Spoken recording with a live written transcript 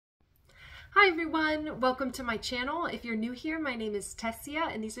Hi everyone, welcome to my channel. If you're new here, my name is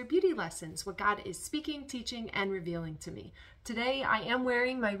Tessia and these are beauty lessons, what God is speaking, teaching, and revealing to me. Today I am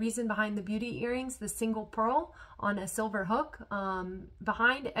wearing my reason behind the beauty earrings, the single pearl on a silver hook.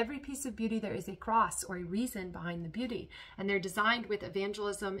 Behind every piece of beauty there is a cross or a reason behind the beauty, and they're designed with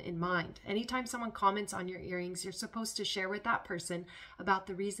evangelism in mind. Anytime someone comments on your earrings, you're supposed to share with that person about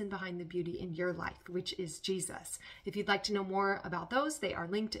the reason behind the beauty in your life, which is Jesus. If you'd like to know more about those, they are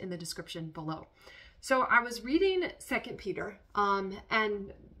linked in the description below. So I was reading 2 Peter,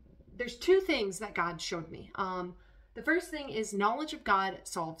 and there's two things that God showed me. The first thing is knowledge of God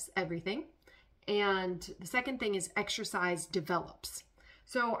solves everything. And the second thing is exercise develops.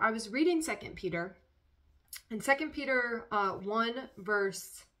 So I was reading 2 Peter, and 2 Peter 1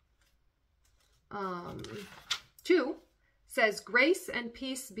 verse 2 says, "Grace and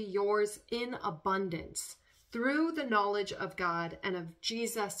peace be yours in abundance through the knowledge of God and of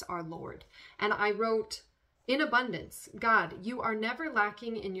Jesus our Lord." And I wrote, in abundance, God, you are never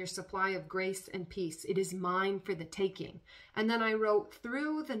lacking in your supply of grace and peace. It is mine for the taking. And then I wrote,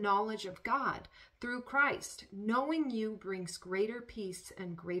 through the knowledge of God, through Christ, knowing you brings greater peace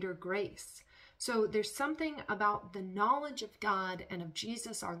and greater grace. So there's something about the knowledge of God and of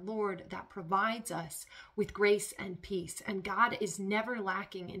Jesus our Lord that provides us with grace and peace. And God is never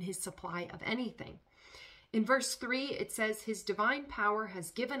lacking in his supply of anything. In verse 3, it says, his divine power has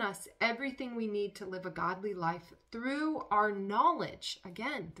given us everything we need to live a godly life through our knowledge,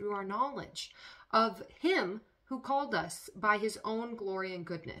 again, through our knowledge of him who called us by his own glory and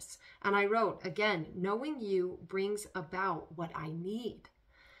goodness. And I wrote, again, knowing you brings about what I need.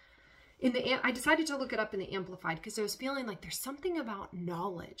 I decided to look it up in the Amplified because I was feeling like there's something about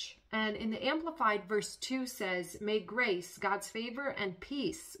knowledge. And in the Amplified, verse 2 says, may grace, God's favor and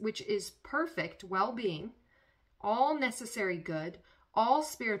peace, which is perfect well-being, all necessary good, all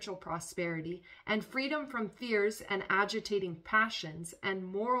spiritual prosperity, and freedom from fears and agitating passions and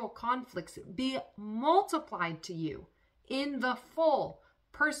moral conflicts be multiplied to you in the full,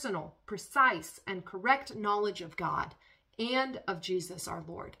 personal, precise, and correct knowledge of God and of Jesus our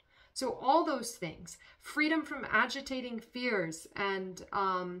Lord. So all those things, freedom from agitating fears and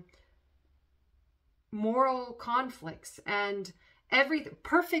moral conflicts and everything,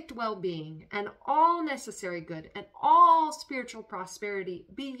 perfect well-being and all necessary good and all spiritual prosperity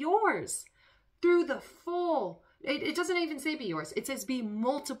be yours through the full, it doesn't even say be yours, it says be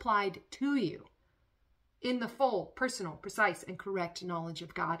multiplied to you in the full, personal, precise, and correct knowledge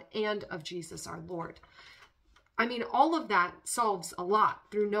of God and of Jesus our Lord. I mean, all of that solves a lot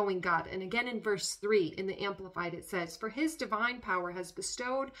through knowing God. And again, in verse 3 in the Amplified, it says, for his divine power has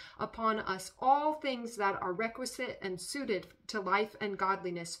bestowed upon us all things that are requisite and suited to life and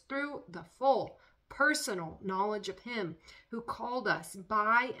godliness through the full personal knowledge of him who called us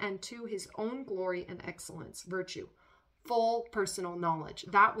by and to his own glory and excellence, virtue. Full personal knowledge.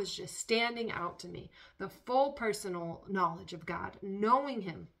 That was just standing out to me. The full personal knowledge of God, knowing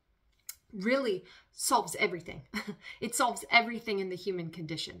him, really solves everything. It solves everything in the human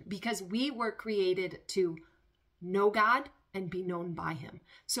condition because we were created to know God and be known by him.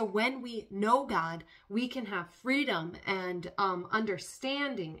 So when we know God, we can have freedom and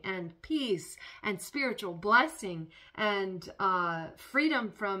understanding and peace and spiritual blessing and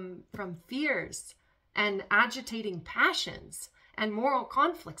freedom from fears and agitating passions and moral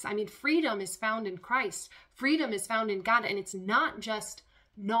conflicts. I mean, freedom is found in Christ. Freedom is found in God. And it's not just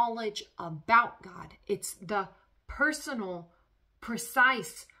knowledge about God. It's the personal,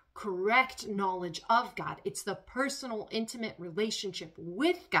 precise, correct knowledge of God. It's the personal, intimate relationship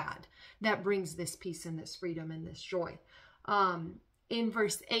with God that brings this peace and this freedom and this joy. In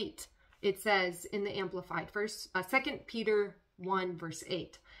verse 8, it says in the Amplified, 2 Peter 1 verse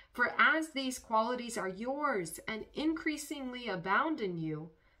 8, for as these qualities are yours and increasingly abound in you,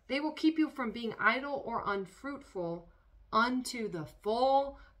 they will keep you from being idle or unfruitful unto the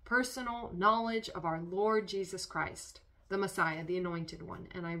full personal knowledge of our Lord Jesus Christ, the Messiah, the Anointed One.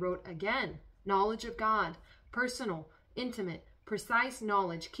 And I wrote again, knowledge of God, personal, intimate, precise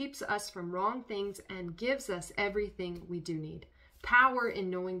knowledge keeps us from wrong things and gives us everything we do need. Power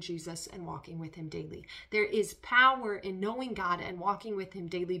in knowing Jesus and walking with him daily. There is power in knowing God and walking with him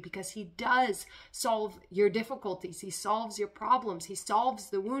daily because he does solve your difficulties. He solves your problems. He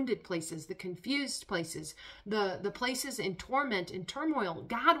solves the wounded places, the confused places, the places in torment and turmoil.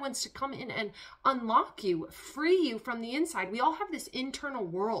 God wants to come in and unlock you, free you from the inside. We all have this internal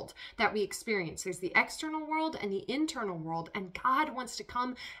world that we experience. There's the external world and the internal world, and God wants to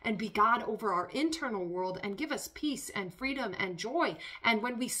come and be God over our internal world and give us peace and freedom and joy joy. And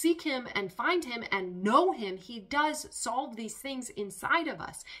when we seek him and find him and know him, he does solve these things inside of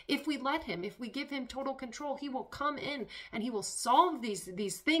us. If we let him, if we give him total control, he will come in and he will solve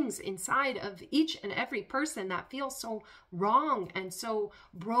these things inside of each and every person that feels so wrong and so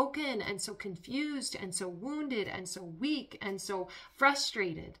broken and so confused and so wounded and so weak and so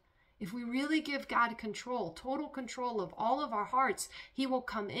frustrated. If we really give God control, total control of all of our hearts, he will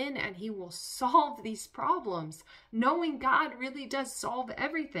come in and he will solve these problems. Knowing God really does solve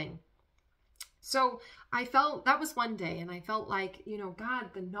everything. So I felt, that was one day, and I felt like, you know,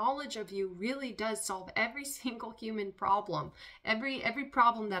 God, the knowledge of you really does solve every single human problem. Every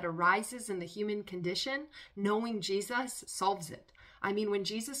problem that arises in the human condition, knowing Jesus solves it. I mean, when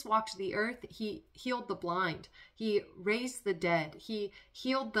Jesus walked the earth, he healed the blind. He raised the dead. He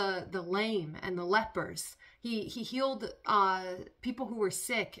healed the lame and the lepers. He healed people who were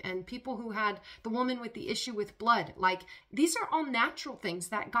sick and people who had the woman with the issue with blood. Like, these are all natural things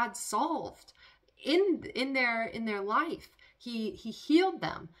that God solved in their life. He healed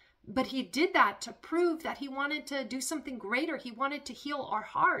them. But he did that to prove that he wanted to do something greater. He wanted to heal our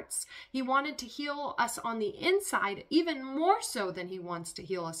hearts. He wanted to heal us on the inside, even more so than he wants to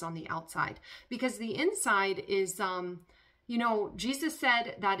heal us on the outside. Because the inside is, you know, Jesus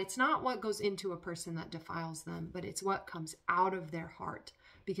said that it's not what goes into a person that defiles them, but it's what comes out of their heart.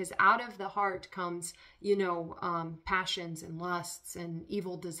 Because out of the heart comes, you know, passions and lusts and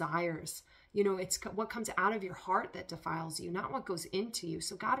evil desires. You know, it's what comes out of your heart that defiles you, not what goes into you.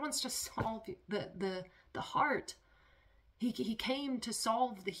 So God wants to solve the heart. He came to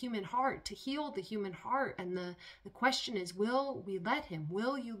solve the human heart, to heal the human heart. And the question is, will we let him?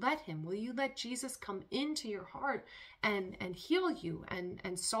 Will you let him? Will you let Jesus come into your heart and heal you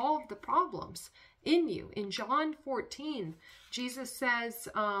and solve the problems in you? In John 14, Jesus says,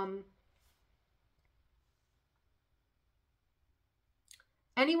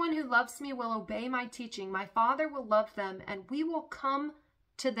 anyone who loves me will obey my teaching. My Father will love them, and we will come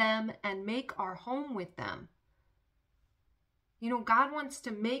to them and make our home with them. You know, God wants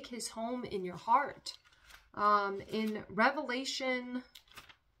to make his home in your heart. In Revelation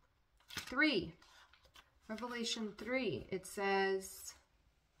 3, it says,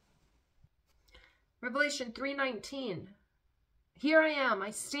 Revelation 3:19, here I am,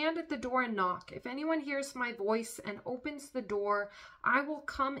 I stand at the door and knock. If anyone hears my voice and opens the door, I will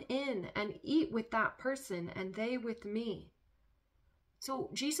come in and eat with that person and they with me.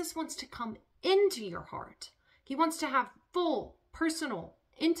 So Jesus wants to come into your heart. He wants to have full, personal,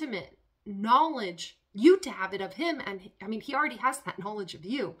 intimate knowledge, you to have it of him. And I mean, he already has that knowledge of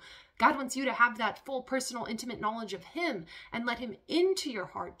you. God wants you to have that full, personal, intimate knowledge of him and let him into your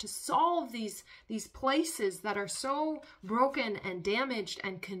heart to solve these places that are so broken and damaged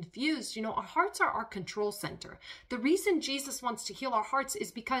and confused. You know, our hearts are our control center. The reason Jesus wants to heal our hearts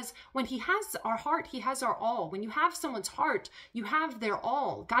is because when he has our heart, he has our all. When you have someone's heart, you have their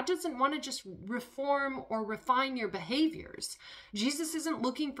all. God doesn't want to just reform or refine your behaviors. Jesus isn't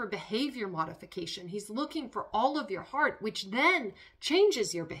looking for behavior modification. He's looking for all of your heart, which then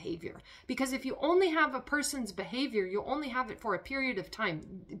changes your behavior. Because if you only have a person's behavior, you only have it for a period of time.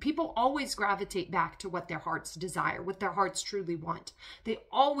 People always gravitate back to what their hearts desire, what their hearts truly want. They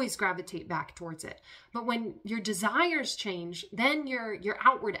always gravitate back towards it. But when your desires change, then your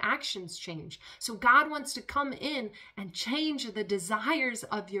outward actions change. So God wants to come in and change the desires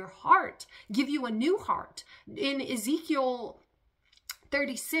of your heart, give you a new heart. In Ezekiel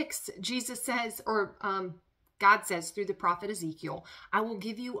 36, Jesus says, or God says through the prophet Ezekiel, I will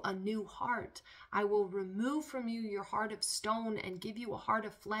give you a new heart. I will remove from you your heart of stone and give you a heart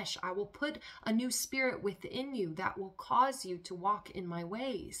of flesh. I will put a new spirit within you that will cause you to walk in my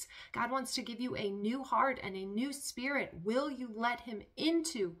ways. God wants to give you a new heart and a new spirit. Will you let him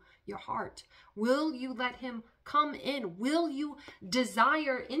into your heart? Will you let him come in? Will you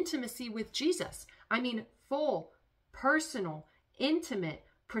desire intimacy with Jesus? I mean, full, personal, intimate,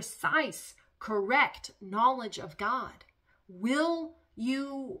 precise, correct knowledge of God. Will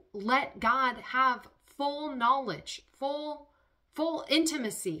you let God have full knowledge, full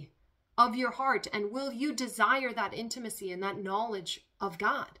intimacy of your heart? And will you desire that intimacy and that knowledge of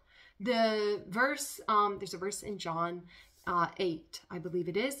God? The verse, there's a verse in John 8, I believe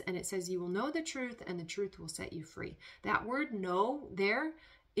it is, and it says, you will know the truth and the truth will set you free. That word know there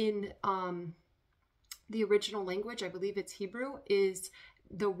in the original language, I believe it's Hebrew, is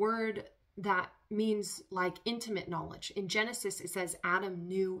the word that means like intimate knowledge. In Genesis, it says Adam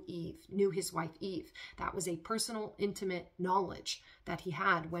knew Eve, knew his wife Eve. That was a personal, intimate knowledge that he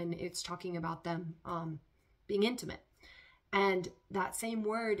had when it's talking about them being intimate. And that same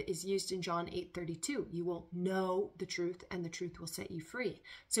word is used in John 8:32. You will know the truth, and the truth will set you free.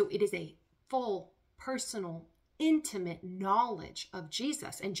 So it is a full, personal, intimate knowledge of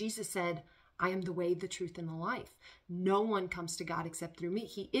Jesus. And Jesus said, I am the way, the truth, and the life. No one comes to God except through me.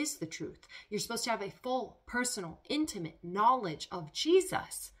 He is the truth. You're supposed to have a full, personal, intimate knowledge of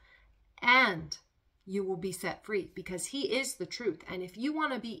Jesus, and you will be set free because he is the truth. And if you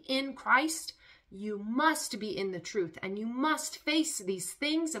want to be in Christ, you must be in the truth, and you must face these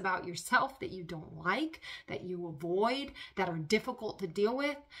things about yourself that you don't like, that you avoid, that are difficult to deal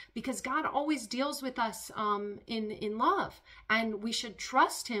with, because God always deals with us in love, and we should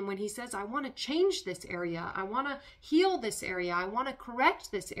trust him when he says, I want to change this area. I want to heal this area. I want to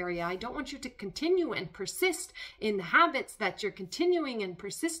correct this area. I don't want you to continue and persist in the habits that you're continuing and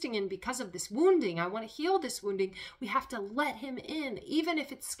persisting in because of this wounding. I want to heal this wounding. We have to let him in, even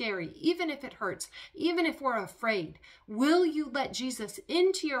if it's scary, even if it hurts, even if we're afraid. Will you let Jesus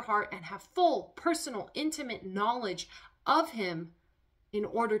into your heart and have full, personal, intimate knowledge of him in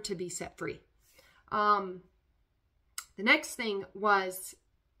order to be set free? The next thing was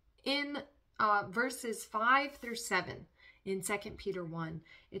in verses 5 through 7 in 2 Peter 1.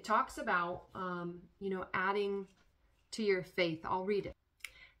 It talks about, adding to your faith. I'll read it.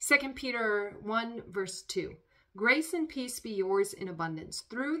 2 Peter 1 verse 2. Grace and peace be yours in abundance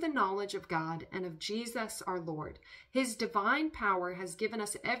through the knowledge of God and of Jesus our Lord. His divine power has given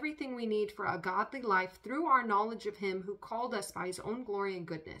us everything we need for a godly life through our knowledge of him who called us by his own glory and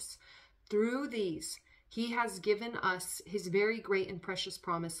goodness. Through these, he has given us his very great and precious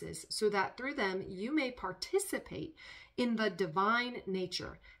promises, so that through them you may participate in the divine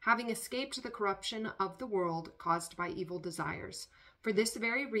nature, having escaped the corruption of the world caused by evil desires. For this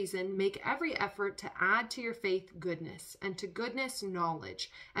very reason, make every effort to add to your faith goodness, and to goodness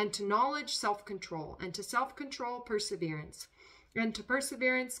knowledge, and to knowledge self-control, and to self-control perseverance, and to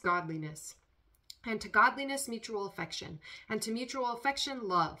perseverance godliness, and to godliness mutual affection, and to mutual affection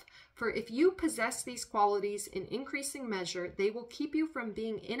love. For if you possess these qualities in increasing measure, they will keep you from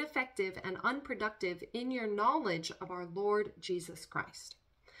being ineffective and unproductive in your knowledge of our Lord Jesus Christ.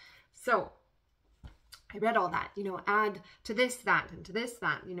 So, I read all that, add to this, that, and to this,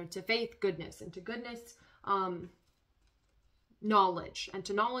 that, to faith, goodness, and to goodness, knowledge, and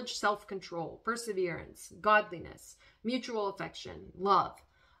to knowledge, self-control, perseverance, godliness, mutual affection, love.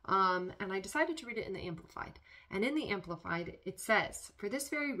 And I decided to read it in the Amplified. And in the Amplified, it says, for this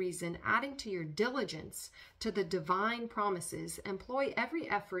very reason, adding to your diligence to the divine promises, employ every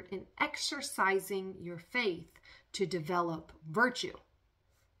effort in exercising your faith to develop virtue,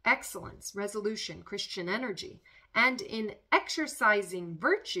 excellence, resolution, Christian energy, and in exercising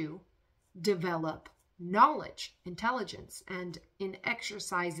virtue, develop knowledge, intelligence, and in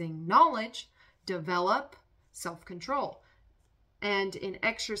exercising knowledge, develop self-control, and in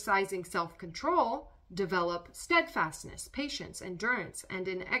exercising self-control, develop steadfastness, patience, endurance, and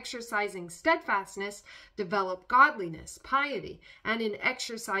in exercising steadfastness, develop godliness, piety, and in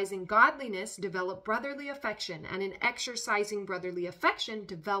exercising godliness, develop brotherly affection, and in exercising brotherly affection,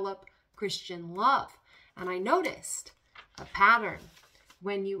 develop Christian love. And I noticed a pattern.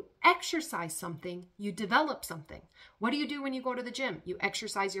 When you exercise something, you develop something. What do you do when you go to the gym? You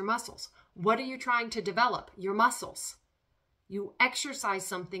exercise your muscles. What are you trying to develop? Your muscles. You exercise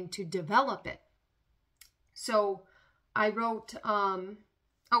something to develop it. So I wrote, and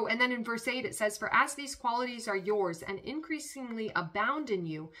then in verse 8 it says, for as these qualities are yours and increasingly abound in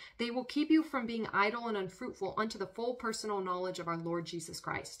you, they will keep you from being idle and unfruitful unto the full personal knowledge of our Lord Jesus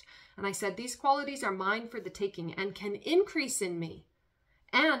Christ. And I said, these qualities are mine for the taking and can increase in me.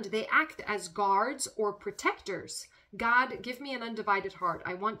 And they act as guards or protectors. God, give me an undivided heart.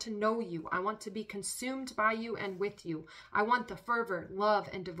 I want to know you. I want to be consumed by you and with you. I want the fervor, love,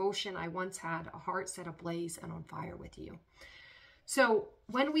 and devotion I once had, a heart set ablaze and on fire with you. So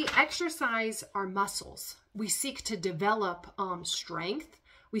when we exercise our muscles, we seek to develop strength.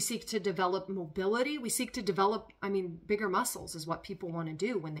 We seek to develop mobility. We seek to develop, bigger muscles is what people want to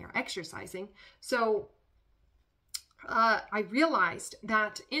do when they're exercising. So I realized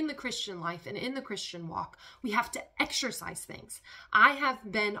that in the Christian life and in the Christian walk, we have to exercise things. I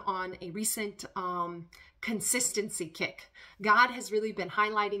have been on a recent consistency kick. God has really been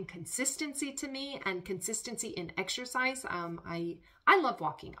highlighting consistency to me and consistency in exercise. I love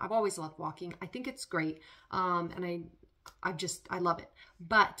walking. I've always loved walking. I think it's great. And I love it.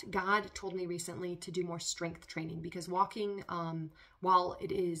 But God told me recently to do more strength training because walking, while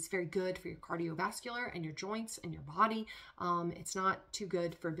it is very good for your cardiovascular and your joints and your body, it's not too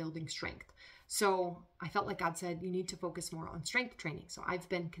good for building strength. So I felt like God said, you need to focus more on strength training. So I've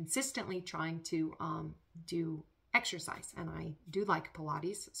been consistently trying to do exercise. And I do like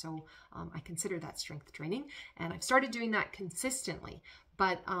Pilates, so I consider that strength training. And I've started doing that consistently,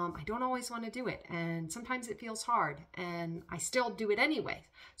 but I don't always want to do it. And sometimes it feels hard, and I still do it anyway.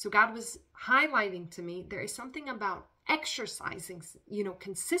 So God was highlighting to me, there is something about exercising,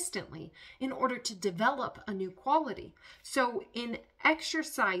 consistently in order to develop a new quality. So in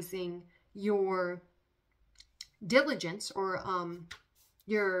exercising your diligence, or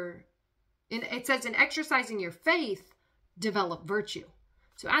it says in exercising your faith, develop virtue.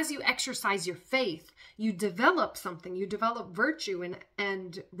 So as you exercise your faith, you develop something. You develop virtue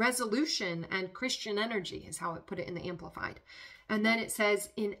and resolution and Christian energy, is how it put it in the Amplified. And then it says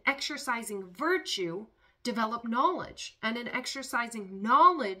in exercising virtue, develop knowledge. And in exercising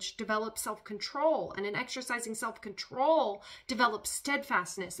knowledge, develop self-control. And in exercising self-control, develop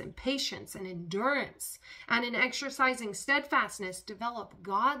steadfastness and patience and endurance. And in exercising steadfastness, develop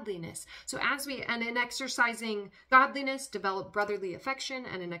godliness. And in exercising godliness, develop brotherly affection.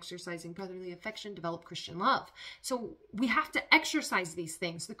 And in exercising brotherly affection, develop Christian love. So we have to exercise these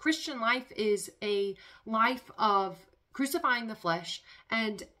things. The Christian life is a life of crucifying the flesh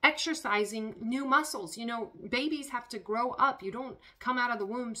and exercising new muscles. Babies have to grow up. You don't come out of the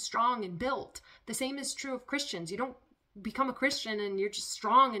womb strong and built. The same is true of Christians. You don't become a Christian and you're just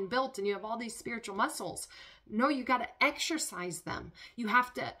strong and built and you have all these spiritual muscles. No, you got to exercise them. You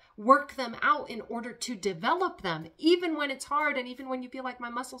have to work them out in order to develop them. Even when it's hard, and even when you feel like my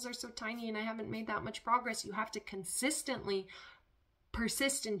muscles are so tiny and I haven't made that much progress, you have to consistently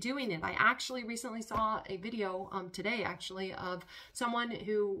persist in doing it. I actually recently saw a video today actually of someone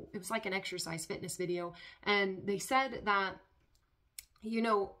who, it was like an exercise fitness video, and they said that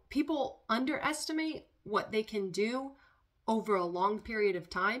people underestimate what they can do over a long period of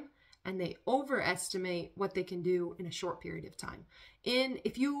time, and they overestimate what they can do in a short period of time.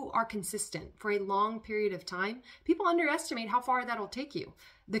 If you are consistent for a long period of time, people underestimate how far that'll take you.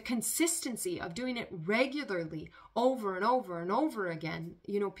 The consistency of doing it regularly over and over and over again.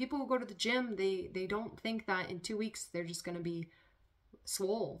 People who go to the gym, they don't think that in 2 weeks they're just going to be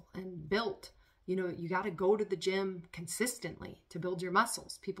swole and built. You got to go to the gym consistently to build your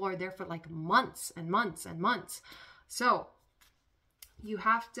muscles. People are there for like months and months and months. So you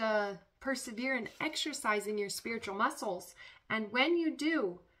have to persevere in exercising your spiritual muscles. And when you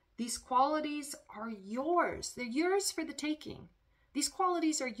do, these qualities are yours. They're yours for the taking. These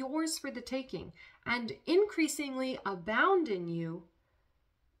qualities are yours for the taking. And increasingly abound in you,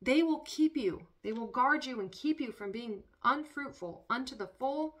 they will keep you. They will guard you and keep you from being unfruitful unto the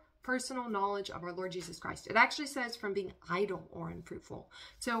full personal knowledge of our Lord Jesus Christ. It actually says from being idle or unfruitful.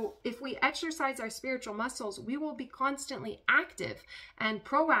 So if we exercise our spiritual muscles, we will be constantly active and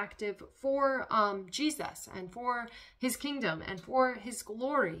proactive for Jesus and for his kingdom and for his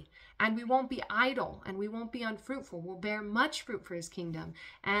glory. And we won't be idle and we won't be unfruitful. We'll bear much fruit for his kingdom.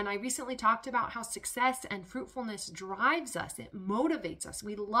 And I recently talked about how success and fruitfulness drives us. It motivates us.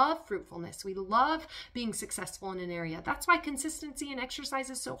 We love fruitfulness. We love being successful in an area. That's why consistency in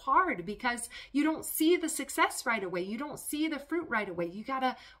exercise is so hard, because you don't see the success right away. You don't see the fruit right away. You got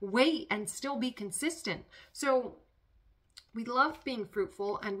to wait and still be consistent. So we love being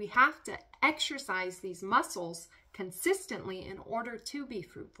fruitful, and we have to exercise these muscles consistently in order to be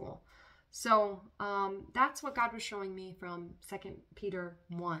fruitful. So that's what God was showing me from 2 Peter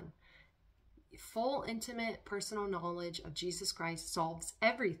 1. Full, intimate, personal knowledge of Jesus Christ solves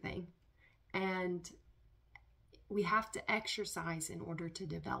everything. And we have to exercise in order to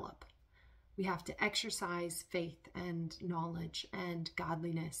develop. We have to exercise faith and knowledge and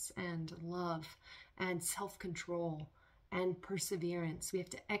godliness and love and self-control and perseverance. We have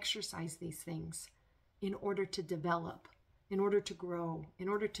to exercise these things in order to develop, in order to grow, in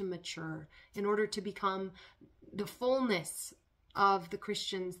order to mature, in order to become the fullness of the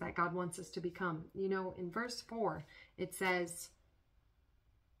Christians that God wants us to become. In verse 4, it says,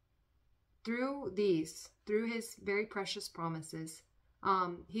 through his very precious promises,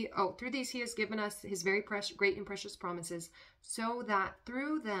 through these he has given us his very great and precious promises, so that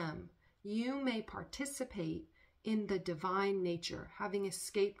through them you may participate in the divine nature, having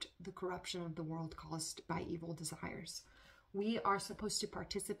escaped the corruption of the world caused by evil desires. We are supposed to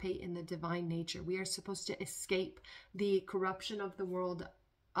participate in the divine nature. We are supposed to escape the corruption of the world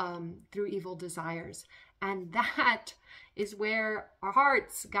through evil desires. And that is where our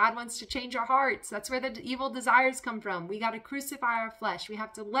hearts, God wants to change our hearts. That's where the evil desires come from. We got to crucify our flesh. We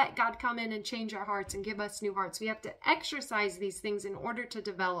have to let God come in and change our hearts and give us new hearts. We have to exercise these things in order to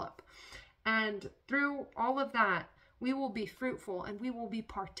develop. And through all of that, we will be fruitful and we will be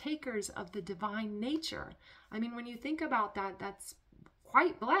partakers of the divine nature. I mean, when you think about that, that's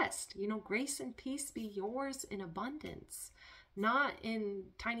quite blessed. You know, grace and peace be yours in abundance, not in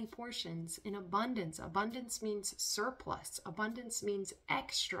tiny portions, in abundance. Abundance means surplus. Abundance means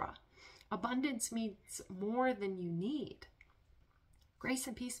extra. Abundance means more than you need. Grace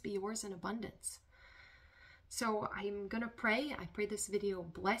and peace be yours in abundance. So I'm going to pray. I pray this video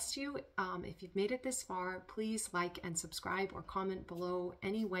bless you. If you've made it this far, please like and subscribe or comment below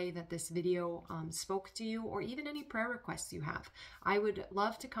any way that this video spoke to you, or even any prayer requests you have. I would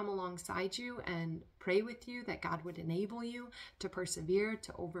love to come alongside you and pray with you that God would enable you to persevere,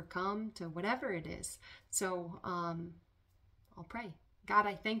 to overcome, to whatever it is. So I'll pray. God,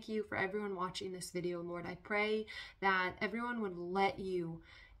 I thank you for everyone watching this video, Lord. I pray that everyone would let you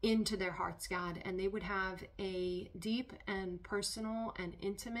into their hearts, God, and they would have a deep and personal and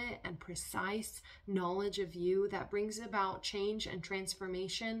intimate and precise knowledge of you that brings about change and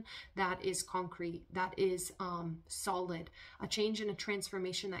transformation that is concrete, that is solid, a change and a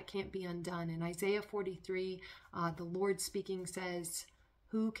transformation that can't be undone. In Isaiah 43, the Lord speaking says,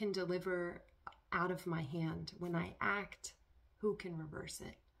 "Who can deliver out of my hand? When I act, who can reverse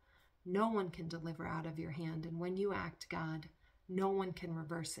it?" No one can deliver out of your hand, and when you act, God, no one can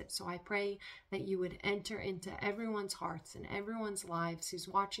reverse it. So I pray that you would enter into everyone's hearts and everyone's lives who's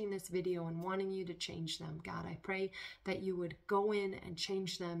watching this video and wanting you to change them. God, I pray that you would go in and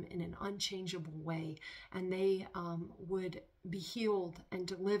change them in an unchangeable way, and they would be healed and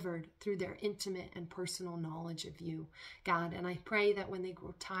delivered through their intimate and personal knowledge of you, God. And I pray that when they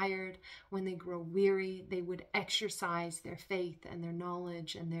grow tired, when they grow weary, they would exercise their faith and their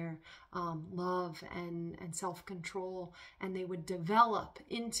knowledge and their love and self-control, and they would develop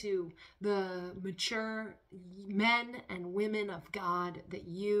into the mature men and women of God that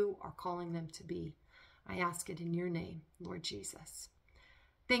you are calling them to be. I ask it in your name, Lord Jesus.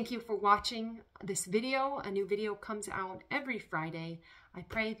 Thank you for watching this video. A new video comes out every Friday. I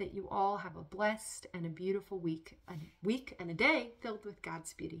pray that you all have a blessed and a beautiful week and a day filled with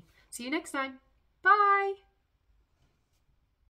God's beauty. See you next time. Bye.